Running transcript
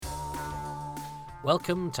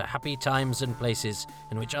Welcome to Happy Times and Places,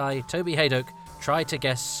 in which I, Toby Haydock, try to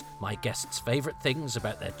guess my guests' favourite things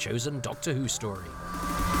about their chosen Doctor Who story.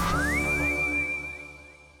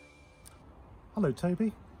 Hello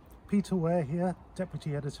Toby, Peter Ware here,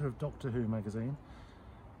 Deputy Editor of Doctor Who magazine.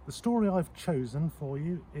 The story I've chosen for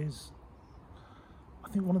you is, I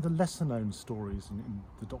think, one of the lesser known stories in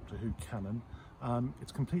the Doctor Who canon.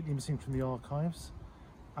 It's completely missing from the archives,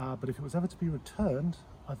 but if it was ever to be returned,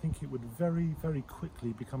 I think it would very, very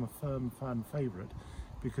quickly become a firm fan favourite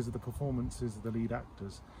because of the performances of the lead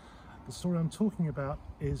actors. The story I'm talking about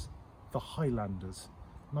is The Highlanders,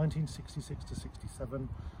 1966 to 67.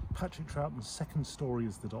 Patrick Troughton's second story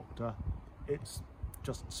as the Doctor. It's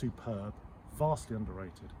just superb, vastly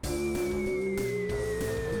underrated.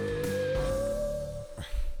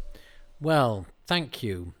 Well, thank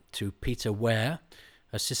you to Peter Ware,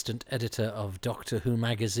 Assistant Editor of Doctor Who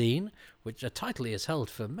magazine, which a title he has held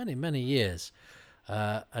for many, many years.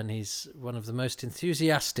 And he's one of the most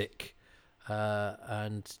enthusiastic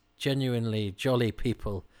and genuinely jolly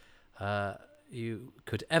people you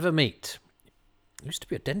could ever meet. He used to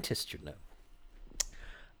be a dentist, you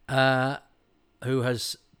know.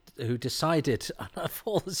 Who decided, of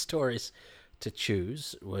all the stories to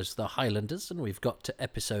choose, was The Highlanders, and we've got to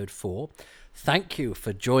episode 4. Thank you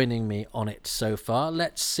for joining me on it so far.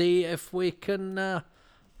 Let's see if we can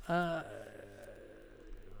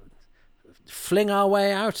fling our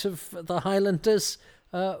way out of The Highlanders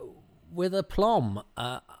with aplomb.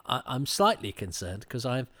 I'm slightly concerned because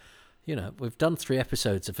we've done 3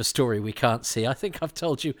 episodes of a story we can't see. I think I've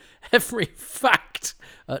told you every fact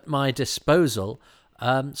at my disposal.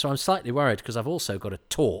 So I'm slightly worried because I've also got to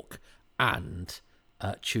talk and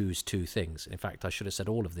choose 2 things. In fact, I should have said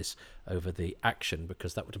all of this over the action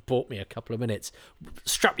because that would have bought me a couple of minutes.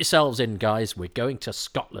 Strap yourselves in, guys. We're going to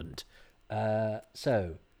Scotland.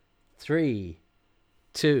 So 3,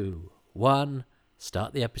 2, 1.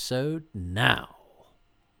 Start the episode now.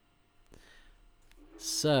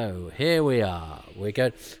 So here we are. We're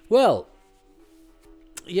going. Well,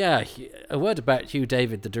 yeah. A word about Hugh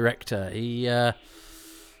David, the director. He,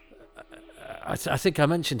 I think I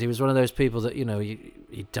mentioned he was one of those people that he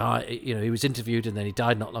died. He was interviewed and then he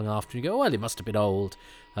died not long after. And you go, well, he must have been old.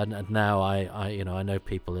 And now I know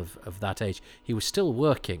people of that age. He was still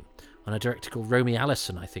working on a director called Romy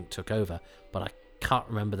Allison. I think took over, but I can't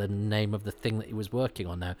remember the name of the thing that he was working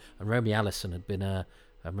on now. And Romy Allison had been I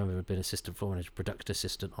remember had been assistant foreman, product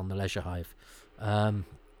assistant on the Leisure Hive.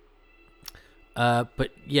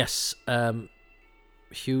 But yes,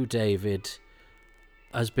 Hugh David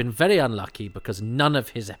has been very unlucky because none of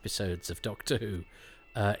his episodes of Doctor Who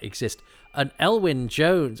exist. And Elwyn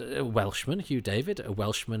Jones, a Welshman, Hugh David, a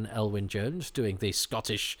Welshman, Elwyn Jones, doing the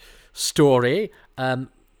Scottish story.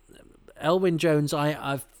 Elwyn Jones,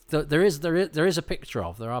 there is a picture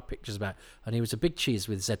of. There are pictures about, and he was a big cheese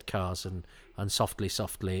with Z-Cars and Softly.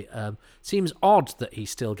 Seems odd that he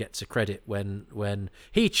still gets a credit when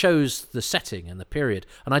he chose the setting and the period.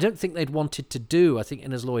 And I don't think they'd wanted to do. I think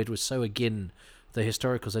Innes Lloyd was so again the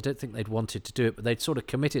historicals. I don't think they'd wanted to do it, but they'd sort of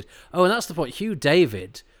committed. Oh, and that's the point. Hugh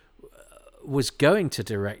David was going to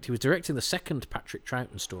direct. He was directing the second Patrick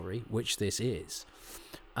Troughton story, which this is.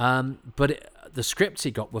 But the scripts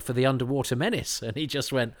he got were for the Underwater Menace, and he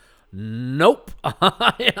just went, nope,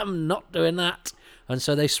 I am not doing that. And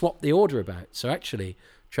so they swapped the order about. So actually,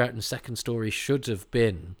 Troughton's second story should have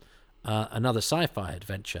been another sci-fi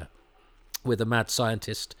adventure with a mad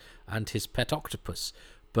scientist and his pet octopus.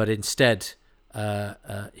 But instead,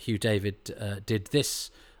 Hugh David did this,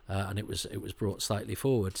 and it was brought slightly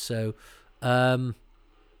forward. So it's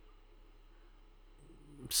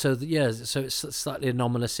slightly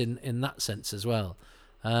anomalous in that sense as well.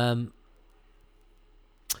 And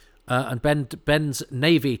Ben's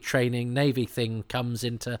Navy thing comes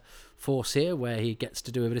into force here, where he gets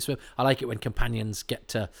to do a bit of swim. I like it when companions get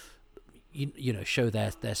to, show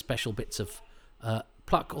their special bits of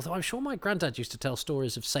pluck. Although I'm sure my granddad used to tell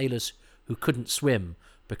stories of sailors who couldn't swim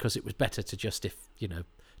because it was better to just, if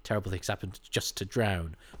terrible things happened, just to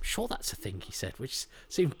drown. I'm sure that's a thing he said, which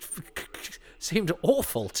seemed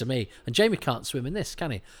awful to me. And Jamie can't swim in this,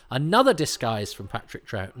 can he? Another disguise from Patrick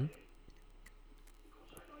Troughton.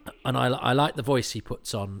 And I like the voice he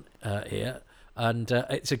puts on here. And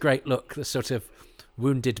it's a great look, the sort of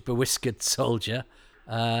wounded, bewhiskered soldier.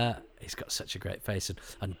 He's got such a great face.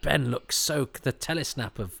 And Ben looks the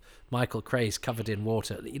telesnap of Michael Cray's covered in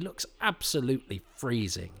water. He looks absolutely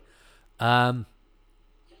freezing. But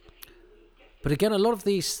again, a lot of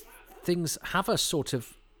these things have a sort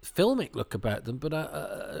of filmic look about them. But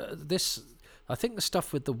I think the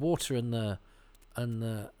stuff with the water and the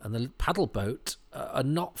the paddle boat are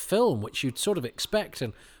not film, which you'd sort of expect,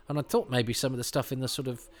 and I thought maybe some of the stuff in the sort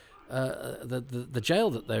of the jail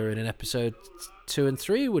that they were in episode 2 and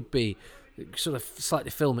 3 would be sort of slightly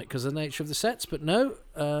filmic because of the nature of the sets, but no,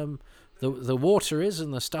 the water is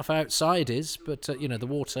and the stuff outside is, but the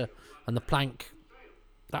water and the plank,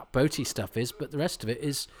 that boaty stuff is, but the rest of it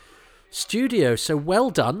is studio. So well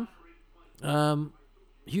done.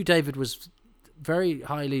 Hugh David was very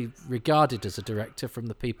highly regarded as a director from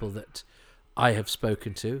the people that I have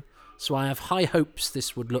spoken to, so I have high hopes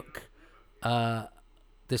this would look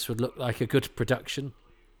like a good production.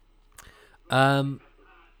 And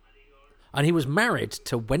he was married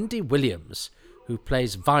to Wendy Williams, who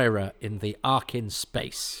plays Vira in The Ark in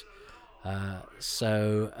Space.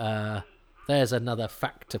 So there's another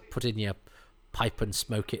fact to put in your pipe and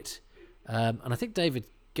smoke it. And I think David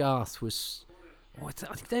Garth was... I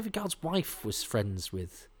think David Garth's wife was friends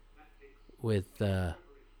with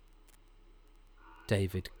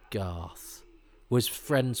David Garth. Was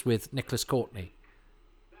friends with Nicholas Courtney.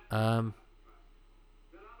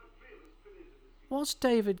 Was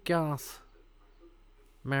David Garth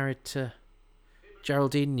married to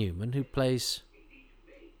Geraldine Newman, who plays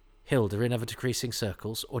Hilda in Ever Decreasing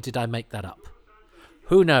Circles, or did I make that up?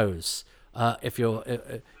 Who knows? If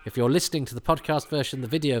you're listening to the podcast version, the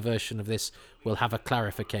video version of this will have a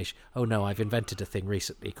clarification. Oh no, I've invented a thing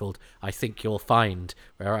recently called I Think You'll Find,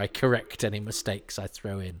 where I correct any mistakes I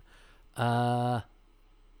throw in. But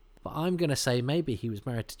I'm going to say maybe he was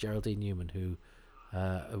married to Geraldine Newman, who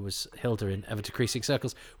was Hilda in Ever Decreasing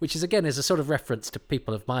Circles, which is a sort of reference to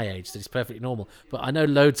people of my age that is perfectly normal. But I know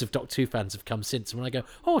loads of Doctor Who fans have come since, and when I go,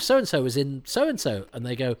 oh, so-and-so was in so-and-so, and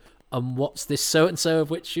they go, what's this so-and-so of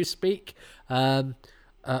which you speak? I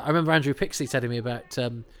remember Andrew Pixley telling me about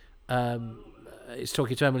he's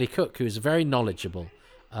talking to Emily Cook, who is a very knowledgeable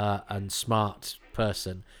and smart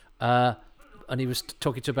person, and he was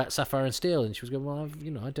talking to her about Sapphire and Steel, and she was going, well,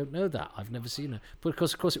 I don't know that. I've never seen her. But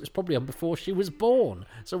of course, it was probably on before she was born,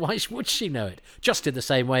 so why would she know it? Just in the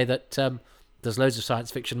same way that there's loads of science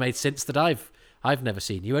fiction made since that I've never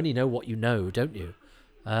seen. You only know what you know, don't you?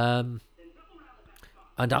 And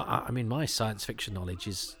I mean, my science fiction knowledge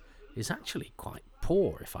is actually quite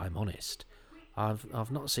poor, if I'm honest.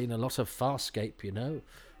 I've not seen a lot of Farscape,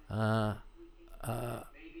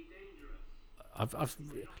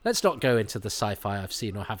 Let's not go into the sci-fi I've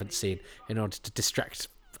seen or haven't seen in order to distract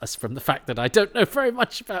us from the fact that I don't know very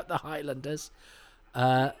much about the Highlanders.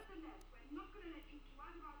 They've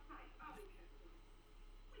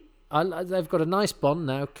got a nice bond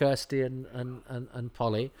now, Kirsty and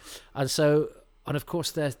Polly, and of course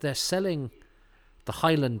they're selling the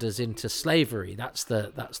Highlanders into slavery. That's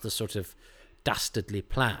the sort of dastardly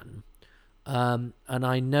plan, and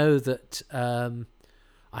I know that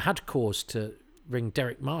I had cause to ring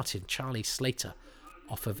Derek Martin, Charlie Slater,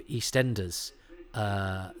 off of EastEnders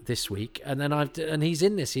this week, and he's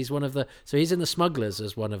in this. He's one of he's in the Smugglers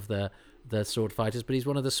as one of the sword fighters, but he's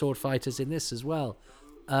one of the sword fighters in this as well.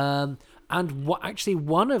 And actually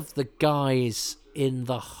one of the guys in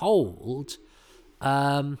the Hold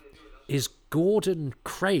is Gordon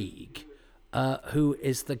Craig, who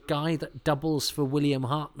is the guy that doubles for William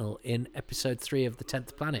Hartnell in episode 3 of The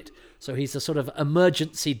 10th Planet. So he's a sort of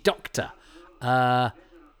emergency doctor,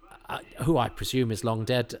 who I presume is long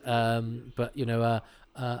dead, but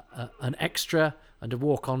an extra and a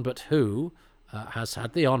walk-on, but who has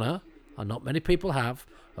had the honour, and not many people have,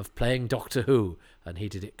 of playing Doctor Who, and he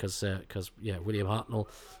did it because William Hartnell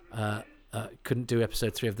couldn't do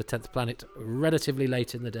episode 3 of The 10th Planet relatively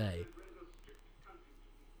late in the day.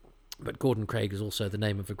 But Gordon Craig is also the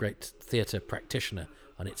name of a great theatre practitioner,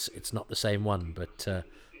 and it's not the same one, but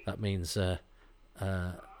that means it's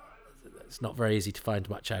not very easy to find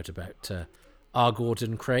much out about our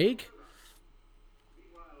Gordon Craig.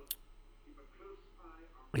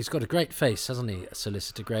 He's got a great face, hasn't he,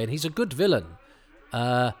 Solicitor Grey? And he's a good villain.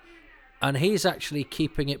 And he's actually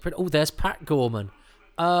keeping it... Oh, there's Pat Gorman.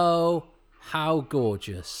 Oh, how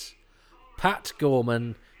gorgeous. Pat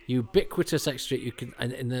Gorman, ubiquitous extra. You can,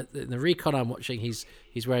 and in the recon I'm watching, he's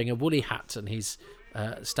wearing a woolly hat and he's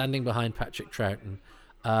standing behind Patrick Troughton.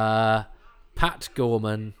 Pat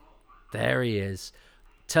Gorman, there he is.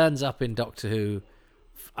 Turns up in Doctor Who,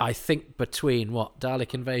 I think between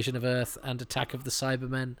Dalek Invasion of Earth and Attack of the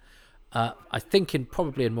Cybermen. I think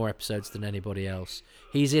probably in more episodes than anybody else.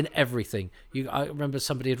 He's in everything. I remember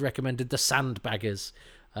somebody had recommended The Sandbaggers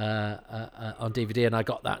on DVD, and I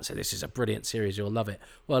got that and said, this is a brilliant series, you'll love it.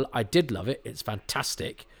 Well, I did love it. It's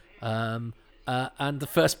fantastic. And the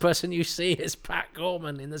first person you see is Pat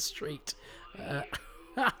Gorman in the street.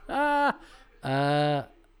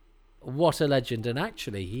 what a legend! And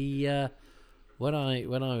actually, he when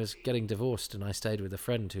I was getting divorced and I stayed with a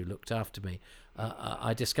friend who looked after me,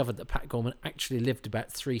 I discovered that Pat Gorman actually lived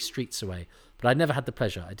about 3 streets away. But I never had the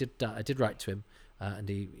pleasure. I did write to him, and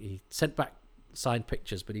he sent back signed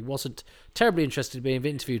pictures, but he wasn't terribly interested in being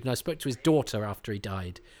interviewed. And I spoke to his daughter after he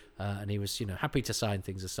died, and he was happy to sign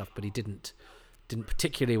things and stuff, but he didn't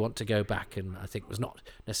particularly want to go back, and I think was not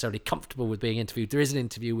necessarily comfortable with being interviewed. There is an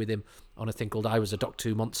interview with him on a thing called I Was a Doctor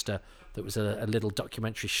Who Monster that was a little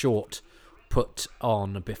documentary short put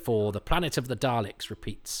on before the Planet of the Daleks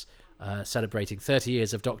repeats, celebrating 30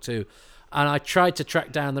 years of Doctor Who. And I tried to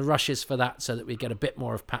track down the rushes for that so that we get a bit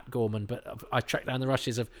more of Pat Gorman, but I tracked down the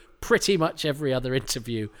rushes of pretty much every other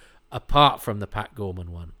interview apart from the Pat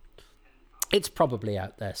Gorman one. It's probably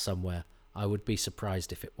out there somewhere. I would be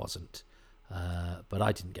surprised if it wasn't. But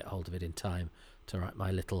I didn't get hold of it in time to write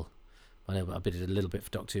I did a little bit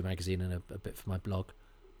for Doctor Who magazine and a bit for my blog.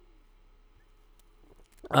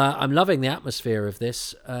 I'm loving the atmosphere of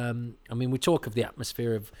this. We talk of the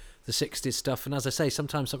atmosphere of the 60s stuff, and as I say,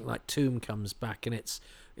 sometimes something like Tomb comes back, and it's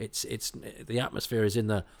the atmosphere is in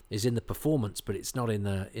the performance, but it's not in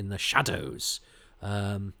the shadows.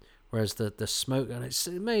 Whereas the smoke, and it's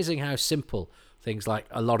amazing how simple things like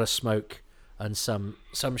a lot of smoke and some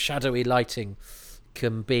shadowy lighting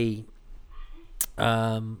can be.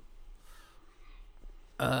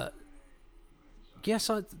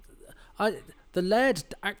 The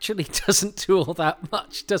Laird actually doesn't do all that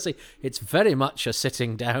much, does he? It's very much a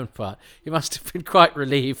sitting down part. He must have been quite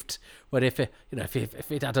relieved when if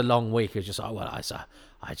he'd had a long week, he'd just I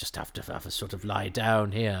just have to have a sort of lie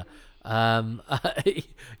down here.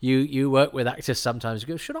 You work with actors sometimes.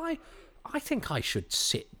 You go, I think I should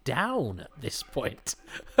sit down at this point.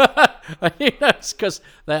 It's because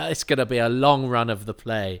it's going to be a long run of the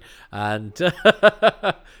play, and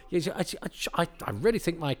I really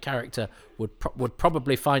think my character would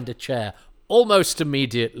probably find a chair almost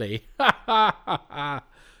immediately. And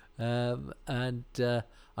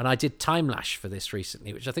I did Timelash for this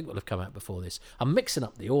recently, which I think will have come out before this. I'm mixing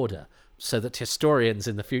up the order so that historians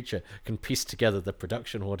in the future can piece together the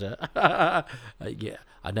production order. Yeah,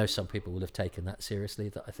 I know some people will have taken that seriously,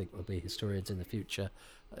 that I think will be historians in the future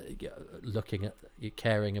looking at,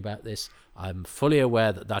 caring about this. I'm fully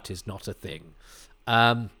aware that is not a thing.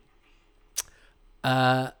 But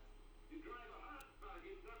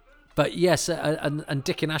yes, and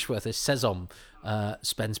Dick in Ashworth as Sezom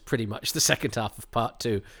spends pretty much the second half of part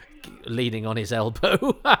 2 leaning on his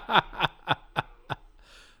elbow.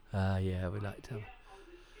 Yeah, we like to.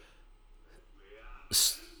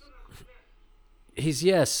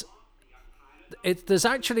 There's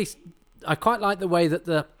actually, I quite like the way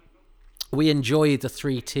that we enjoy the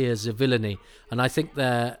 3 tiers of villainy, and I think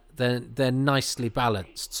they're nicely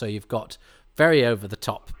balanced. So you've got very over the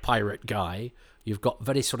top pirate guy, you've got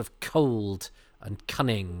very sort of cold and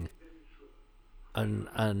cunning and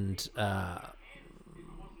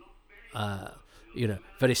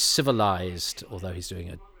very civilized, although he's doing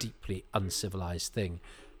a deeply uncivilized thing,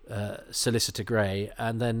 Solicitor Grey,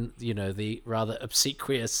 and then the rather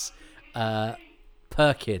obsequious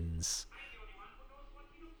Perkins.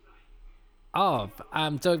 Oh,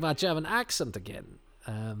 I'm doing my German accent again.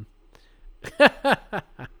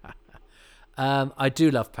 I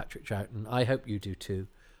do love Patrick Troughton. I hope you do too.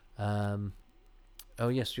 Oh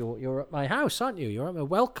yes, you're at my house, aren't you? You're at my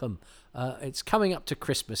welcome. It's coming up to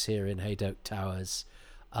Christmas here in Haydock Towers,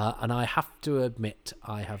 and I have to admit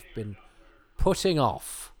I have been putting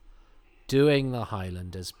off doing the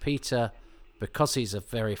Highlanders. Peter, because he's a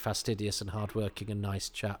very fastidious and hard-working and nice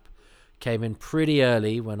chap, came in pretty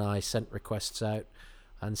early when I sent requests out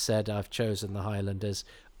and said I've chosen the Highlanders,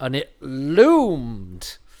 and it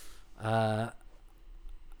loomed.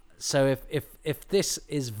 So if this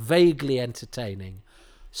is vaguely entertaining,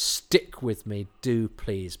 stick with me, do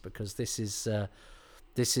please, because this is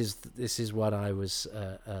what I was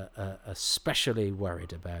especially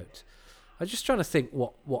worried about. I'm just trying to think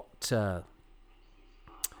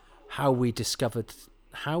how we discovered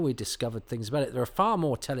things about it. There are far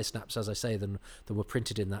more telesnaps, as I say, than were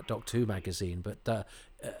printed in that Doctor Who magazine. But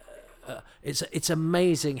it's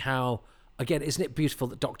amazing how, again, isn't it beautiful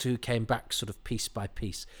that Doctor Who came back sort of piece by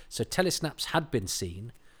piece? So telesnaps had been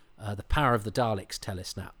seen. The Power of the Daleks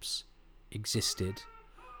telesnaps existed.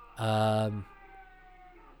 And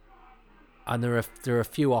there are a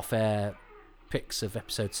few off-air pics of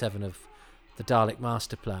episode 7 of the Dalek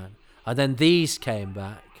Master Plan. And then these came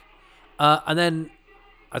back. And then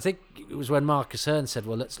I think it was when Marcus Hearn said,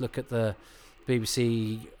 well, let's look at the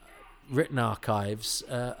BBC written archives,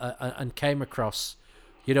 and came across,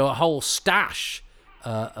 a whole stash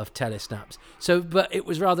of telesnaps. So, but it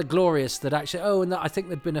was rather glorious that actually. Oh, and I think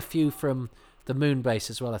there'd been a few from the Moonbase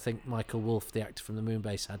as well. I think Michael Wolff, the actor from the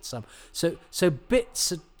Moonbase, had some. So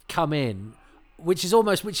bits had come in, which is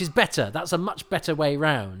better. That's a much better way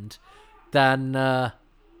round than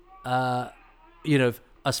us,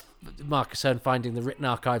 Marcus Hearn, finding the written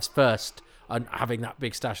archives first and having that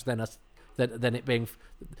big stash, then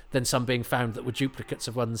some being found that were duplicates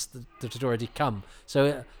of ones that had already come.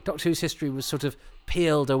 So Doctor Who's history was sort of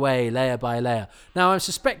peeled away layer by layer. Now I'm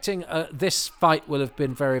suspecting this fight will have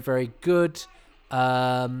been very, very good,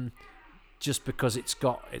 just because it's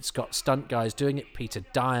got stunt guys doing it. Peter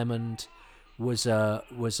Diamond was a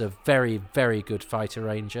very, very good fight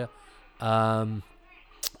arranger.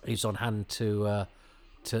 He's on hand to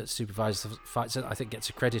supervise the fights. I think gets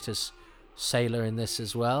a credit as sailor in this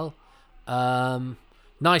as well.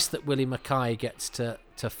 Nice that Willie Mackay gets to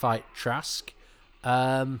fight Trask.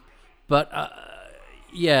 But a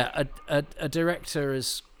director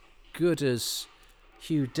as good as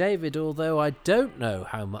Hugh David, although I don't know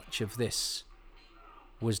how much of this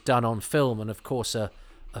was done on film, and of course a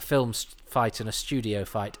film fight and a studio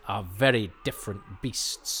fight are very different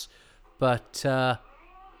beasts. But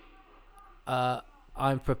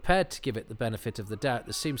I'm prepared to give it the benefit of the doubt.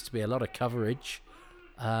 There seems to be a lot of coverage,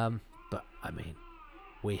 but I mean,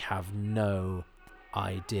 we have no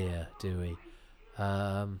idea, do we?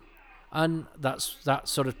 And that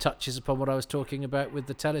sort of touches upon what I was talking about with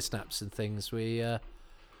the telesnaps and things. We,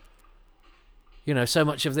 so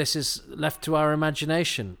much of this is left to our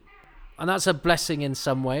imagination, and that's a blessing in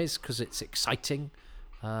some ways because it's exciting,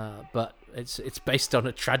 but it's based on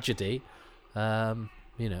a tragedy. Any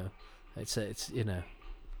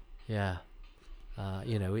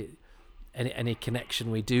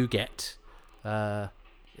connection we do get,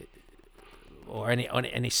 or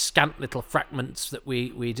any scant little fragments that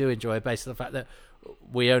we do enjoy, based on the fact that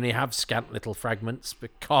we only have scant little fragments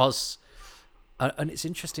because, and it's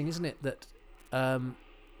interesting, isn't it, that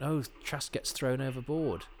Trask gets thrown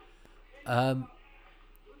overboard. That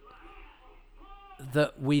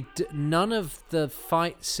none of the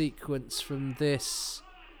fight sequence from this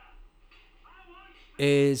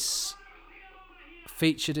is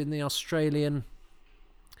featured in the Australian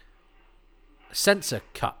censor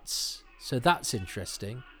cuts, so that's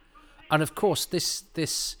interesting. And of course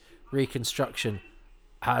this reconstruction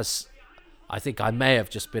has, I think I may have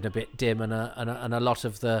just been a bit dim, and a lot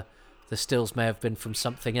of the stills may have been from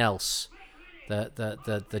something else.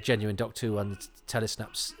 The genuine Doctor Who and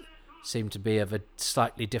telesnaps seem to be of a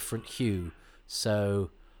slightly different hue, so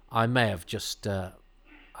I may have just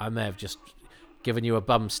given you a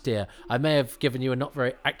bum steer. I may have given you a not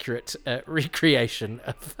very accurate recreation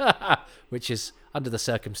of which is, under the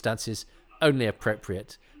circumstances, only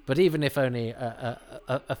appropriate. But even if only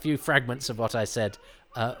a few fragments of what I said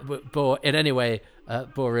bore in any way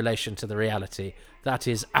bore relation to the reality, that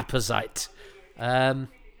is apposite. And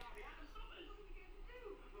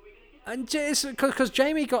because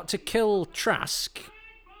Jamie got to kill Trask,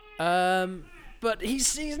 but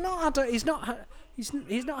he's not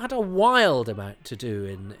had a wild amount to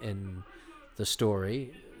do in the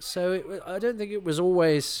story, so I don't think it was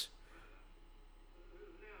always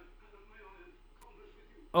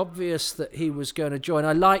obvious that he was going to join.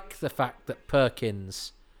 I like the fact that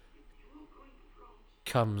Perkins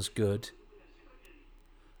comes good.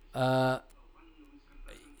 The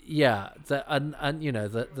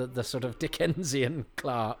sort of Dickensian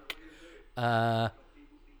Clark,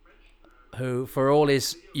 who, for all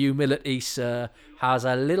his humility, has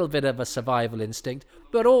a little bit of a survival instinct,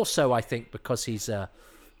 but also I think because he's a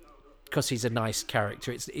nice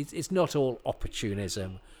character, it's not all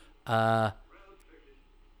opportunism.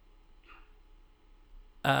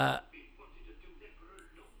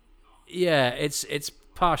 It's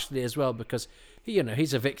partially as well because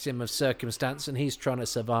he's a victim of circumstance and he's trying to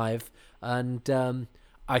survive, and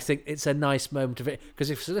I think it's a nice moment of it,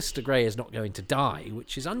 because if Solicitor Grey is not going to die,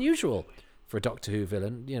 which is unusual for a Doctor Who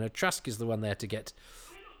villain, Trask is the one there to get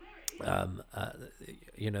the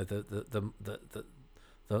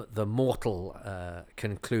mortal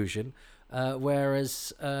conclusion,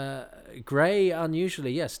 whereas Grey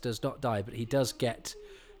unusually, yes, does not die, but he does get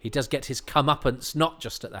his comeuppance, not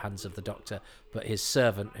just at the hands of the Doctor, but his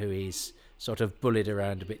servant, who he's sort of bullied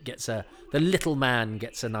around a bit, the little man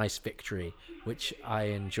gets a nice victory, which I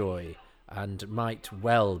enjoy, and might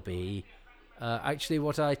well be actually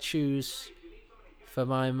what I choose for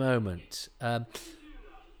my moment.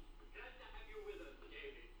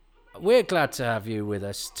 We're glad to have you with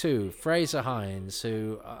us too, Fraser Hines,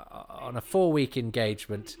 who on a 4-week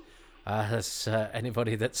engagement, as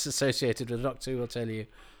anybody that's associated with the Doctor will tell you,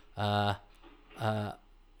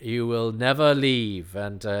 You will never leave,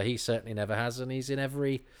 and he certainly never has, and he's in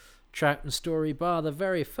every Troughton story bar the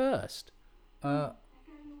very first,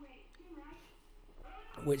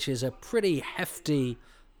 which is a pretty hefty,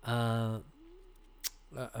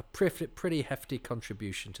 pretty hefty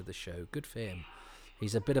contribution to the show. Good for him.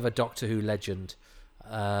 He's a bit of a Doctor Who legend,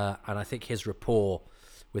 and I think his rapport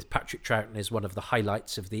with Patrick Troughton is one of the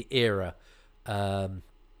highlights of the era. And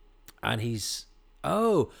he's...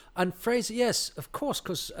 Oh, and Fraser, yes, of course,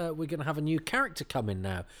 because we're going to have a new character come in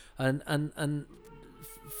now. And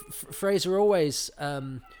Fraser always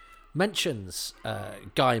mentions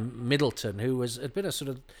Guy Middleton, who had been a sort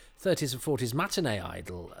of 30s and 40s matinee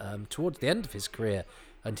idol towards the end of his career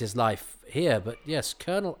and his life here. But yes,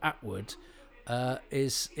 Colonel Atwood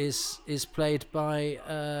is played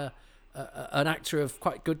by an actor of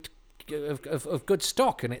quite good of good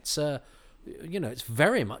stock, and it's it's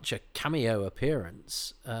very much a cameo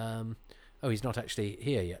appearance. He's not actually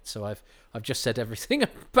here yet, so I've just said everything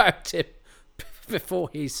about him before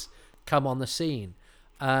he's come on the scene.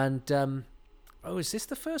 And is this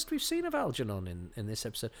the first we've seen of Algernon in this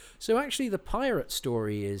episode? So actually, the pirate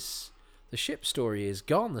story the ship story is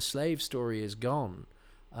gone, the slave story is gone,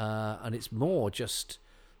 and it's more just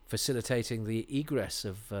facilitating the egress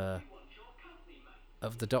of the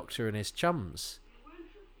Doctor and his chums.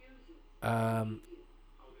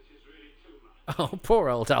 Poor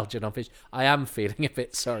old Algernon Fish. I am feeling a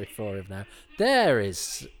bit sorry for him now. There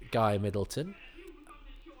is Guy Middleton.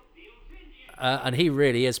 And he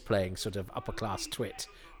really is playing sort of upper class twit,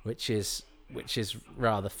 which is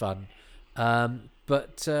rather fun.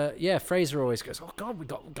 But Fraser always goes, "Oh God, we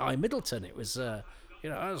got Guy Middleton." It was that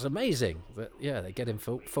was amazing. But yeah, they get him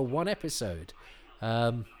for one episode.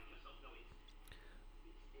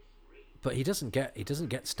 But he doesn't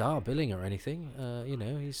get star billing or anything.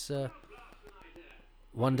 He's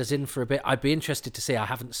wanders in for a bit. I'd be interested to see. I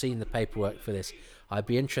haven't seen the paperwork for this. I'd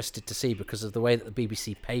be interested to see, because of the way that the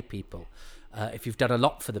BBC pay people. If you've done a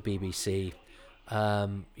lot for the BBC,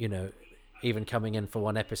 even coming in for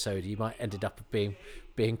one episode, you might ended up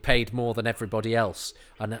being paid more than everybody else,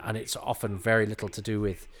 and it's often very little to do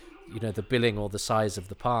with the billing or the size of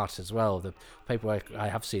the part as well. The paperwork I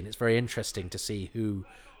have seen, it's very interesting to see who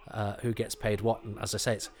gets paid what, and as I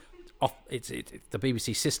say, the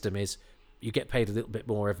BBC system is you get paid a little bit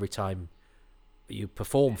more every time you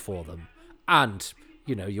perform for them, and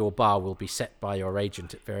your bar will be set by your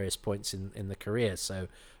agent at various points in the career, so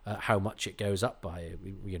how much it goes up by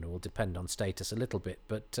will depend on status a little bit,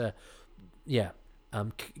 but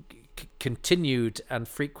continued and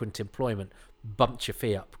frequent employment bumped your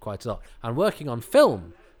fee up quite a lot, and working on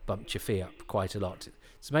film bumped your fee up quite a lot.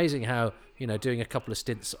 It's amazing how doing a couple of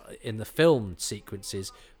stints in the film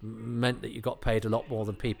sequences meant that you got paid a lot more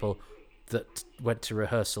than people that went to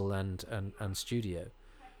rehearsal and studio.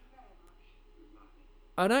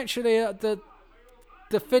 And actually, the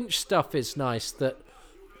Finch stuff is nice. That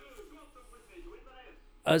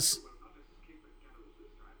as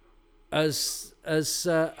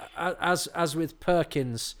with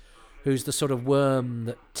Perkins, who's the sort of worm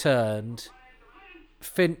that turned,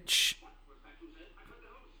 Finch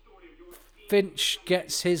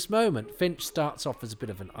gets his moment. Finch starts off as a bit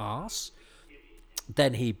of an arse.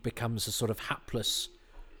 Then he becomes a sort of hapless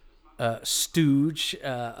stooge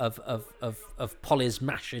of Polly's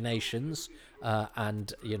machinations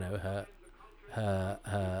and her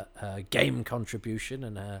game contribution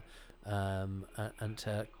and her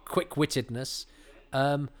quick-wittedness.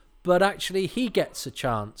 But actually, he gets a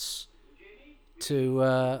chance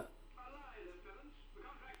to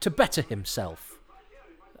better himself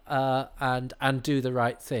and do the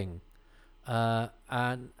right thing, so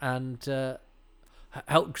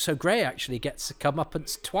Gray actually gets a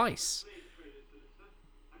comeuppance twice.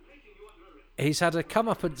 He's had a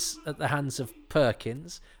comeuppance at the hands of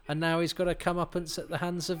Perkins, and now he's got a comeuppance at the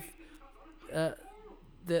hands of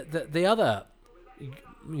the other,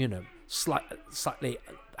 slightly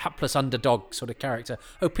hapless underdog sort of character.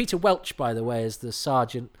 Oh, Peter Welch, by the way, as the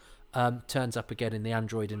sergeant, turns up again in the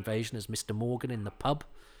Android Invasion as Mr. Morgan in the pub.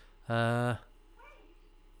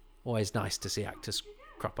 Always nice to see actors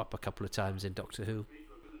crop up a couple of times in Doctor Who.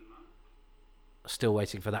 Still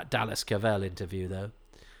waiting for that Dallas Cavell interview, though.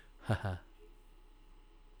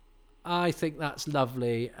 I think that's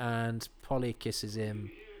lovely, and Polly kisses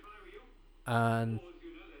him. And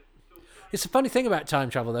it's a funny thing about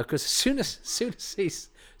time travel, though, because as soon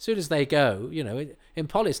as they go, in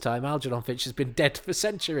Polly's time, Algernon Finch has been dead for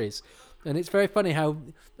centuries, and it's very funny how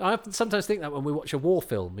I sometimes think that when we watch a war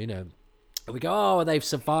film, we go, "Oh, they've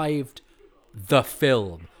survived the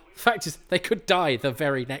film," The fact is, they could die the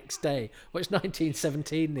very next day. Well, it's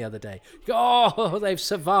 1917 the other day. You go, oh, they've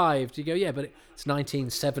survived. You go, yeah, but it's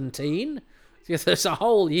 1917. There's a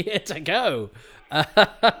whole year to go.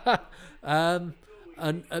 But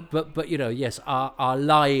you know, yes, our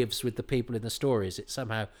lives with the people in the stories, it's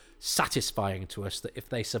somehow satisfying to us that if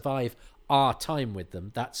they survive our time with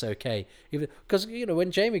them, that's okay. Because, you know,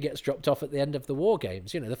 when Jamie gets dropped off at the end of the war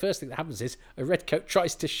games, you know, the first thing that happens is a redcoat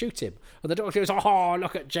tries to shoot him. And the doctor goes, oh,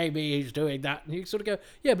 look at Jamie, he's doing that. And you sort of go,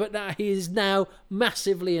 yeah, but now he is now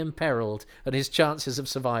massively imperiled and his chances of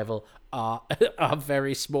survival are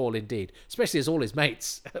very small indeed, especially as all his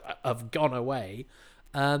mates have gone away.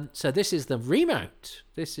 So this is the remount.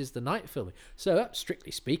 This is the night filming. So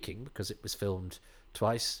strictly speaking, because it was filmed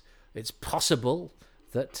twice, it's possible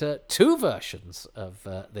that two versions of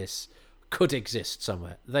this could exist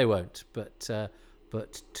somewhere. They won't, but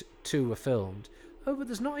two were filmed. Oh, but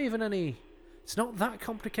there's not even any... It's not that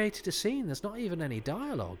complicated a scene. There's not even any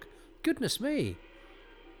dialogue. Goodness me.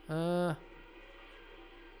 In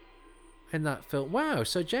that film. Wow,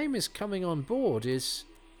 so Jamie's coming on board is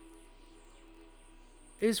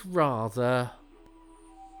rather...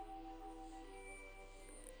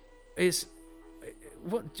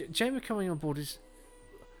 What Jamie coming on board is...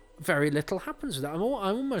 Very little happens with that. I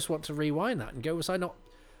almost want to rewind that and go, was I not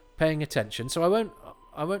paying attention? So I won't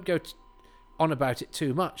go on about it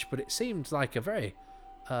too much, but it seemed like a very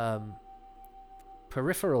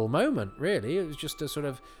peripheral moment, really. It was just a sort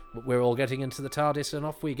of, we're all getting into the TARDIS and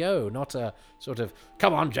off we go, not a sort of,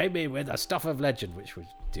 come on, Jamie, with the stuff of legend, which we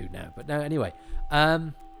do now. But no, anyway.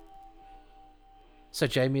 So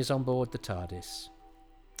Jamie is on board the TARDIS.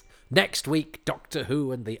 Next week, Doctor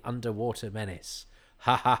Who and the Underwater Menace.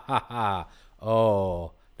 Ha ha ha ha.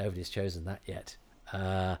 Oh, nobody's chosen that yet.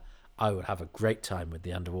 I would have a great time with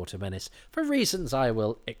the Underwater Menace for reasons I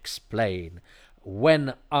will explain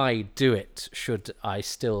when I do it, should I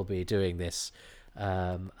still be doing this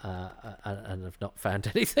and have not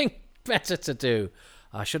found anything better to do.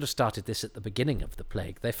 I should have started this at the beginning of the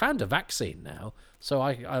plague. They found a vaccine now, so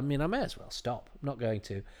I mean, I may as well stop. I'm not going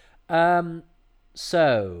to.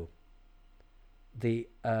 So... The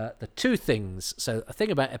two things, so a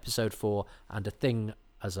thing about episode 4 and a thing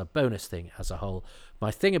as a bonus thing as a whole.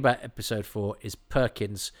 My thing about episode 4 is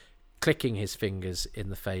Perkins clicking his fingers in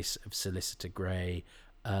the face of Solicitor Grey.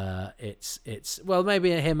 It's well,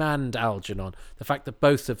 maybe him and Algernon. The fact that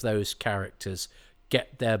both of those characters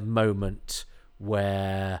get their moment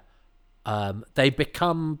where they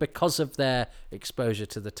become, because of their exposure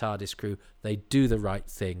to the TARDIS crew, they do the right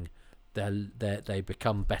thing. They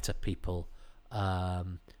become better people.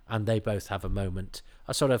 And they both have a moment,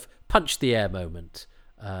 a sort of punch the air moment,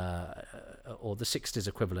 or the 60s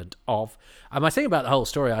equivalent of. And my thing about the whole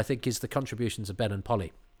story, I think, is the contributions of Ben and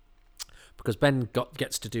Polly, because Ben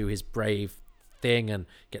gets to do his brave thing and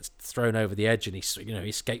gets thrown over the edge, and he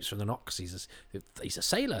escapes from the knock because he's a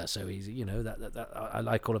sailor, so he's that I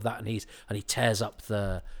like all of that, and he tears up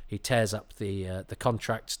the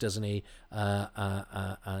contracts, doesn't he?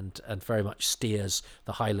 And very much steers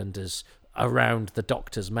the Highlanders around the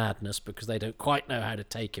Doctor's madness because they don't quite know how to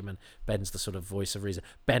take him, and Ben's the sort of voice of reason.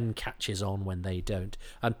 Ben catches on when they don't.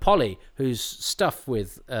 And Polly, whose stuff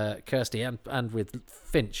with Kirsty and with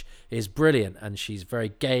Finch is brilliant, and she's very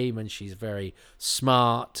game and she's very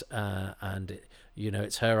smart, and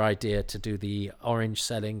it's her idea to do the orange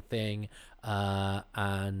selling thing,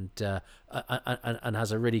 and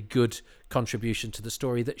has a really good contribution to the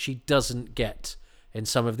story that she doesn't get in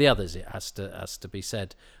some of the others, it has to be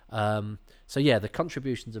said. So yeah, the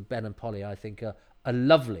contributions of Ben and Polly, I think, are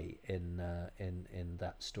lovely in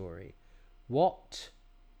that story. What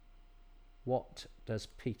does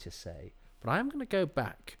Peter say? But I am going to go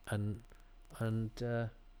back and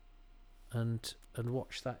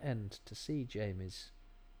watch that end to see Jamie's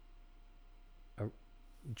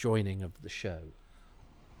joining of the show.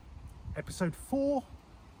 Episode 4.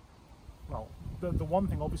 Well, the one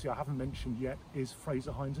thing obviously I haven't mentioned yet is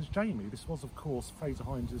Fraser Hines as Jamie. This was, of course, Fraser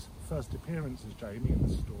Hines' first appearance as Jamie in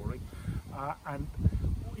the story, and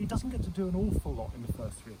he doesn't get to do an awful lot in the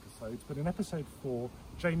first 3 episodes, but in episode 4,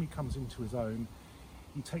 Jamie comes into his own.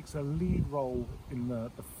 He takes a lead role in the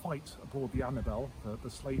fight aboard the Annabelle, the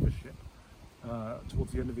slaver ship,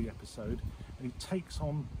 towards the end of the episode, and he takes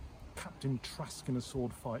on Captain Trask in a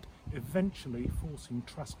sword fight, eventually forcing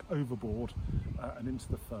Trask overboard and into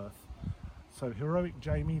the Firth. So heroic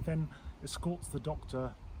Jamie then escorts the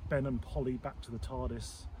Doctor, Ben and Polly back to the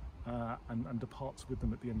TARDIS and departs with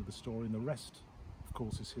them at the end of the story, and the rest, of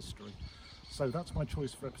course, is history. So that's my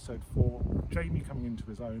choice for episode 4, Jamie coming into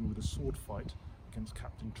his own with a sword fight against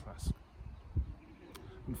Captain Trask.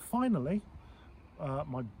 And finally,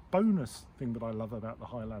 my bonus thing that I love about the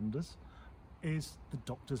Highlanders is the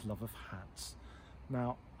Doctor's love of hats.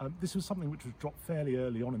 Now, this was something which was dropped fairly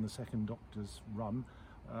early on in the second Doctor's run.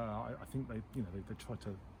 I think they tried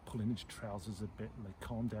to pull in his trousers a bit, and they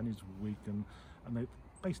calmed down his wig, and they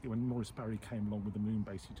basically, when Maurice Barry came along with the moon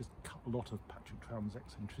base, he just cut a lot of Patrick Troughton's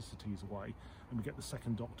eccentricities away, and we get the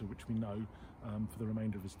second Doctor, which we know for the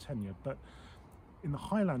remainder of his tenure. But in the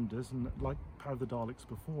Highlanders, and like Power of the Daleks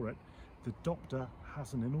before it, the Doctor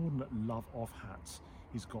has an inordinate love of hats.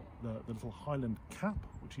 He's got the little Highland cap,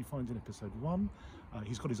 which he finds in episode 1.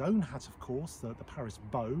 He's got his own hat, of course, the Paris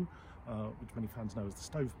bow, which many fans know as the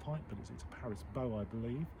stovepipe, but it's a Paris bow, I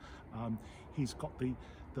believe. He's got the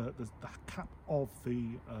cap of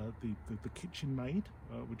the kitchen maid,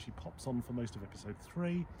 which he pops on for most of episode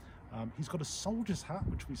 3. He's got a soldier's hat,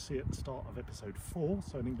 which we see at the start of episode 4,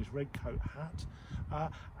 so an English redcoat hat.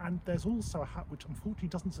 And there's also a hat which unfortunately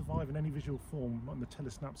doesn't survive in any visual form on the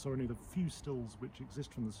telesnaps or any of the few stills which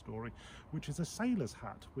exist from the story, which is a sailor's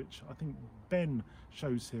hat, which I think Ben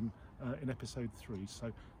shows him in episode 3.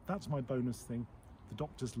 So that's my bonus thing, the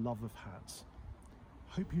Doctor's love of hats.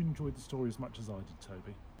 Hope you enjoyed the story as much as I did,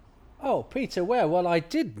 Toby. Oh, Peter Ware. Well, I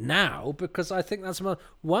did now, because I think that's a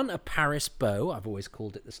Paris bow. I've always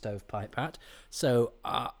called it the stovepipe hat. So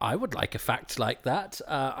I would like a fact like that.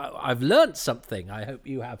 I've learnt something. I hope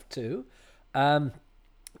you have too. I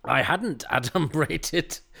hadn't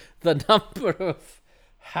adumbrated the number of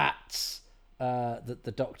hats that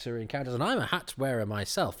the Doctor encounters. And I'm a hat wearer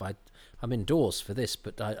myself. I'm indoors for this,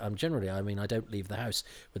 but I'm generally, I don't leave the house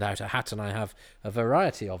without a hat, and I have a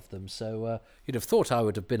variety of them. So you'd have thought I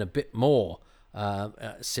would have been a bit more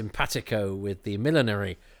simpatico with the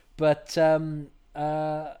millinery, but those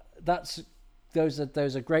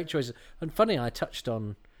are great choices. And funny, I touched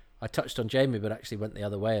on Jamie, but actually went the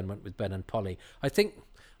other way and went with Ben and Polly. I think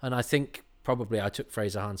probably I took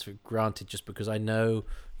Fraser Hines for granted just because I know,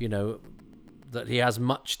 that he has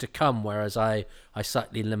much to come, whereas I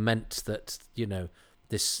slightly lament that,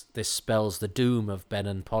 this spells the doom of Ben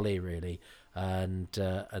and Polly, really, and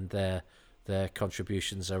their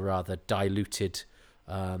contributions are rather diluted,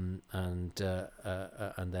 and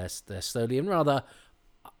they're slowly and rather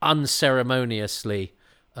unceremoniously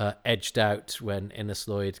edged out when Innes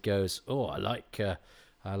Lloyd goes, "Oh, I like the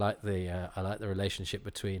relationship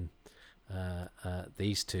between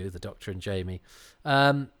these two, the Doctor and Jamie."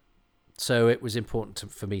 So it was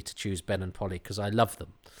important for me to choose Ben and Polly because I love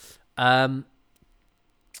them.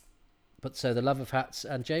 But so the love of hats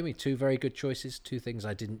and Jamie, two very good choices, two things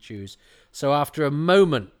I didn't choose. So after a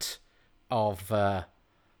moment of where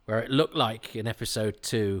it looked like in episode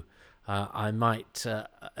 2, I might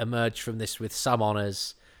emerge from this with some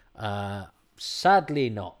honours.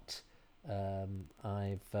 Sadly not.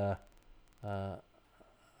 I've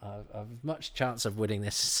much chance of winning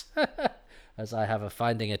this as I have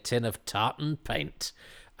finding a tin of tartan paint.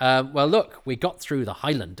 Well, look, we got through the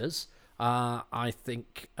Highlanders. I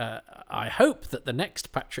hope that the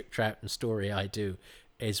next Patrick Troughton story I do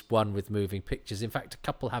is one with moving pictures. In fact, a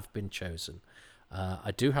couple have been chosen.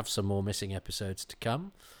 I do have some more missing episodes to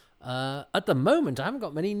come. At the moment, I haven't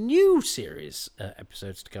got many new series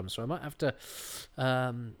episodes to come, so I might have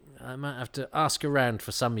to ask around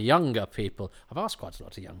for some younger people. I've asked quite a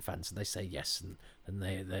lot of young fans, and they say yes, and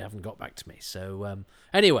they haven't got back to me. So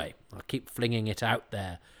anyway, I'll keep flinging it out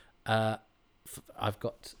there. I've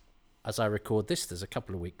got, as I record this, there's a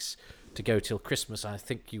couple of weeks to go till Christmas. I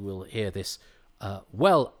think you will hear this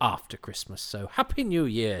well after Christmas. So Happy New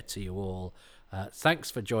Year to you all.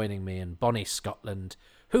 Thanks for joining me in bonny Scotland.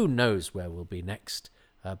 Who knows where we'll be next?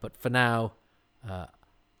 But for now,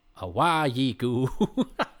 awa ye goo.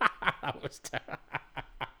 That was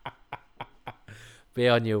Be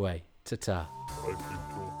on your way. Ta-ta. I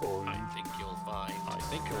think you'll find. I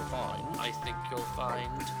think you'll find. I think you'll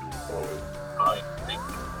find. I think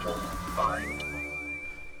you'll find.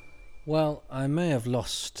 Well, I may have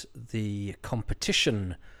lost the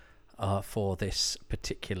competition for this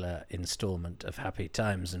particular instalment of Happy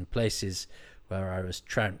Times and Places, where I was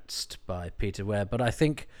trounced by Peter Ware, but I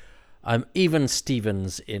think I'm even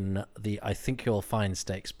Stevens in the I Think You'll Find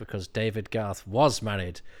stakes, because David Garth was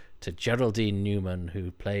married to Geraldine Newman,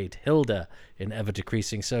 who played Hilda in Ever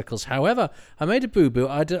Decreasing Circles. However, I made a boo-boo.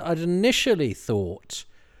 I'd initially thought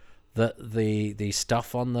that the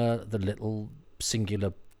stuff on the little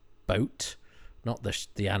singular boat, not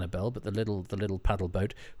the Annabelle, but the little paddle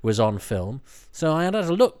boat, was on film. So I had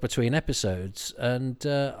a look between episodes, and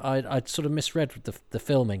I'd sort of misread the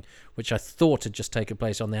filming, which I thought had just taken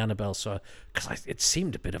place on the Annabelle. So, because it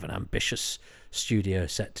seemed a bit of an ambitious studio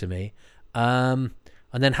set to me.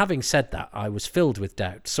 And then having said that, I was filled with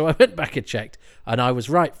doubt. So I went back and checked, and I was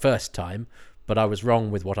right first time, but I was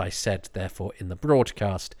wrong with what I said, therefore, in the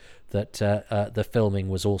broadcast, that the filming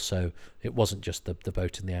was also, it wasn't just the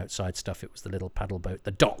boat and the outside stuff, it was the little paddle boat,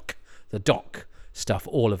 the dock stuff,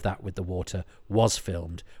 all of that with the water was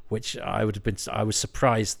filmed, which I was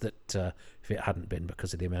surprised that if it hadn't been,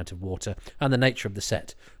 because of the amount of water and the nature of the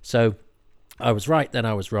set. So I was right, then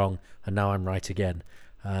I was wrong, and now I'm right again.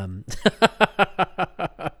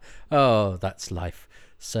 Oh, that's life.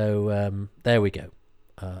 So there we go.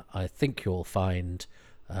 I think you'll find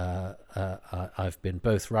I've been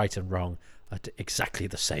both right and wrong at exactly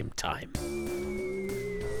the same time.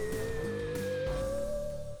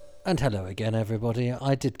 And hello again, everybody.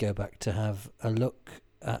 I did go back to have a look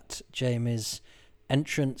at Jamie's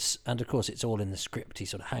entrance, and of course it's all in the script. He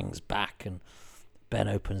sort of hangs back and Ben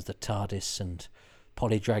opens the TARDIS and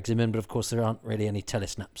Polly drags him in, but of course there aren't really any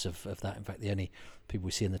telesnaps of that. In fact, the only people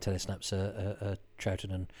we see in the telesnaps are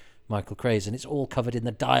Troughton and Michael Craze, and it's all covered in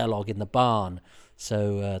the dialogue in the barn.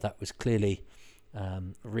 So that was clearly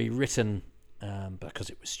rewritten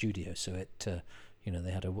because it was studio. So it,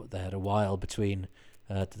 they had a while between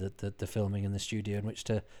the filming in the studio in which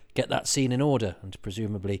to get that scene in order, and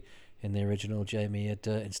presumably in the original Jamie had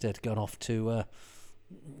instead gone off to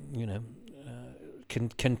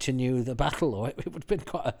continue the battle, or it would have been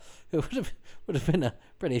would have been a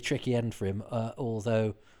pretty tricky end for him.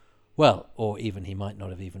 Although, or even he might not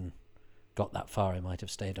have even got that far. He might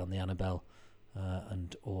have stayed on the Annabelle,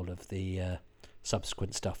 and all of the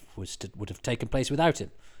subsequent stuff would have taken place without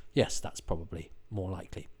him. Yes, that's probably more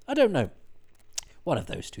likely. I don't know. One of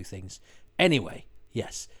those two things. Anyway,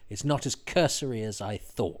 yes, it's not as cursory as I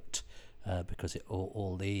thought, because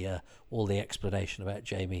all the explanation about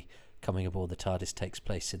Jamie coming aboard the TARDIS takes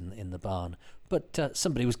place in the barn. But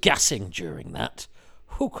somebody was gassing during that.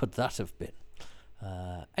 Who could that have been?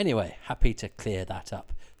 Anyway, happy to clear that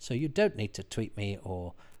up. So you don't need to tweet me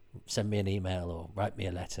or send me an email or write me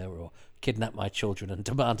a letter or kidnap my children and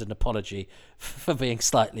demand an apology for being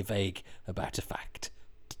slightly vague about a fact.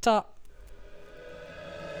 Ta-ta!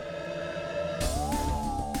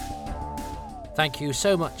 Thank you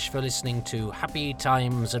so much for listening to Happy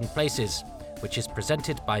Times and Places, which is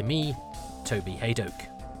presented by me, Toby Haydock.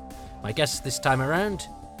 My guest this time around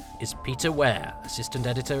is Peter Ware, Assistant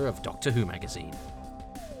Editor of Doctor Who magazine.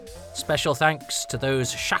 Special thanks to those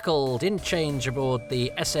shackled in chains aboard the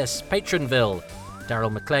SS Patronville: Daryl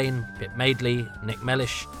McLean, Pip Madeley, Nick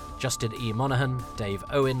Mellish, Justin E. Monaghan, Dave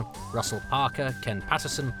Owen, Russell Parker, Ken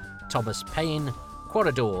Patterson, Thomas Payne,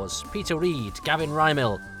 Quaradors, Peter Reed, Gavin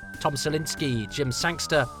Rymel, Tom Selinsky, Jim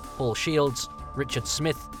Sangster, Paul Shields, Richard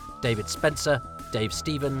Smith, David Spencer, Dave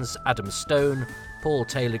Stevens, Adam Stone, Paul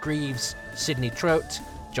Taylor-Greaves, Sidney Trout,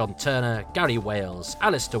 John Turner, Gary Wales,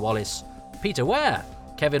 Alistair Wallace, Peter Ware,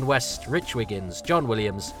 Kevin West, Rich Wiggins, John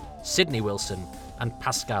Williams, Sidney Wilson, and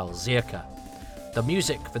Pascal Zierka. The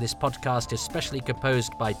music for this podcast is specially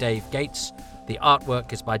composed by Dave Gates, the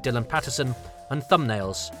artwork is by Dylan Patterson, and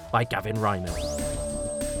thumbnails by Gavin Rymel.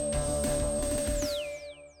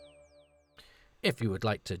 If you would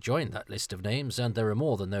like to join that list of names, and there are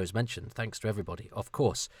more than those mentioned, thanks to everybody, of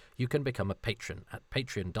course, you can become a patron at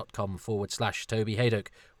patreon.com/Toby Haydock,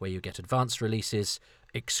 where you get advance releases,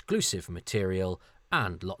 exclusive material,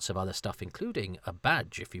 and lots of other stuff, including a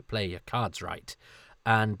badge if you play your cards right.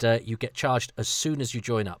 And you get charged as soon as you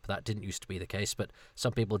join up. That didn't used to be the case, but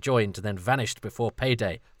some people joined and then vanished before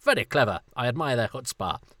payday. Very clever. I admire their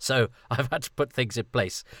chutzpah. So I've had to put things in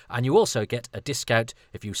place. And you also get a discount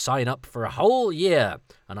if you sign up for a whole year.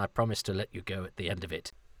 And I promise to let you go at the end of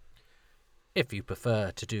it. If you prefer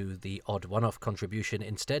to do the odd one-off contribution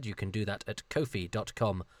instead, you can do that at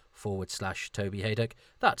ko-fi.com/Toby Haydock.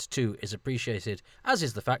 That too is appreciated, as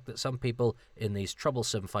is the fact that some people in these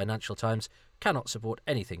troublesome financial times cannot support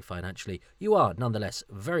anything financially. You are nonetheless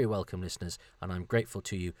very welcome listeners, and I'm grateful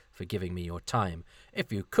to you for giving me your time.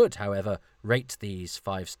 If you could, however, rate these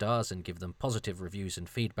 5 stars and give them positive reviews and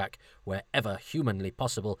feedback wherever humanly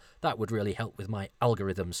possible, that would really help with my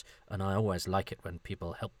algorithms, and I always like it when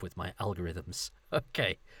people help with my algorithms.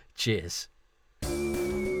 Okay, cheers.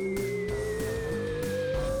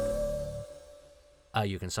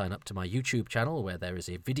 You can sign up to my YouTube channel where there is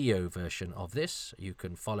a video version of this. You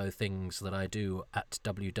can follow things that I do at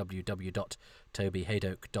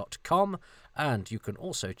www.tobyhaydock.com, and you can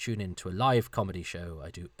also tune in to a live comedy show I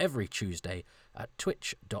do every Tuesday at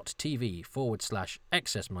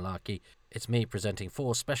twitch.tv/Excess Malarkey. It's me presenting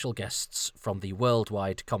 4 special guests from the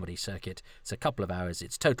worldwide comedy circuit. It's a couple of hours.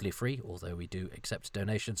 It's totally free, although we do accept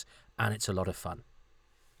donations, and it's a lot of fun.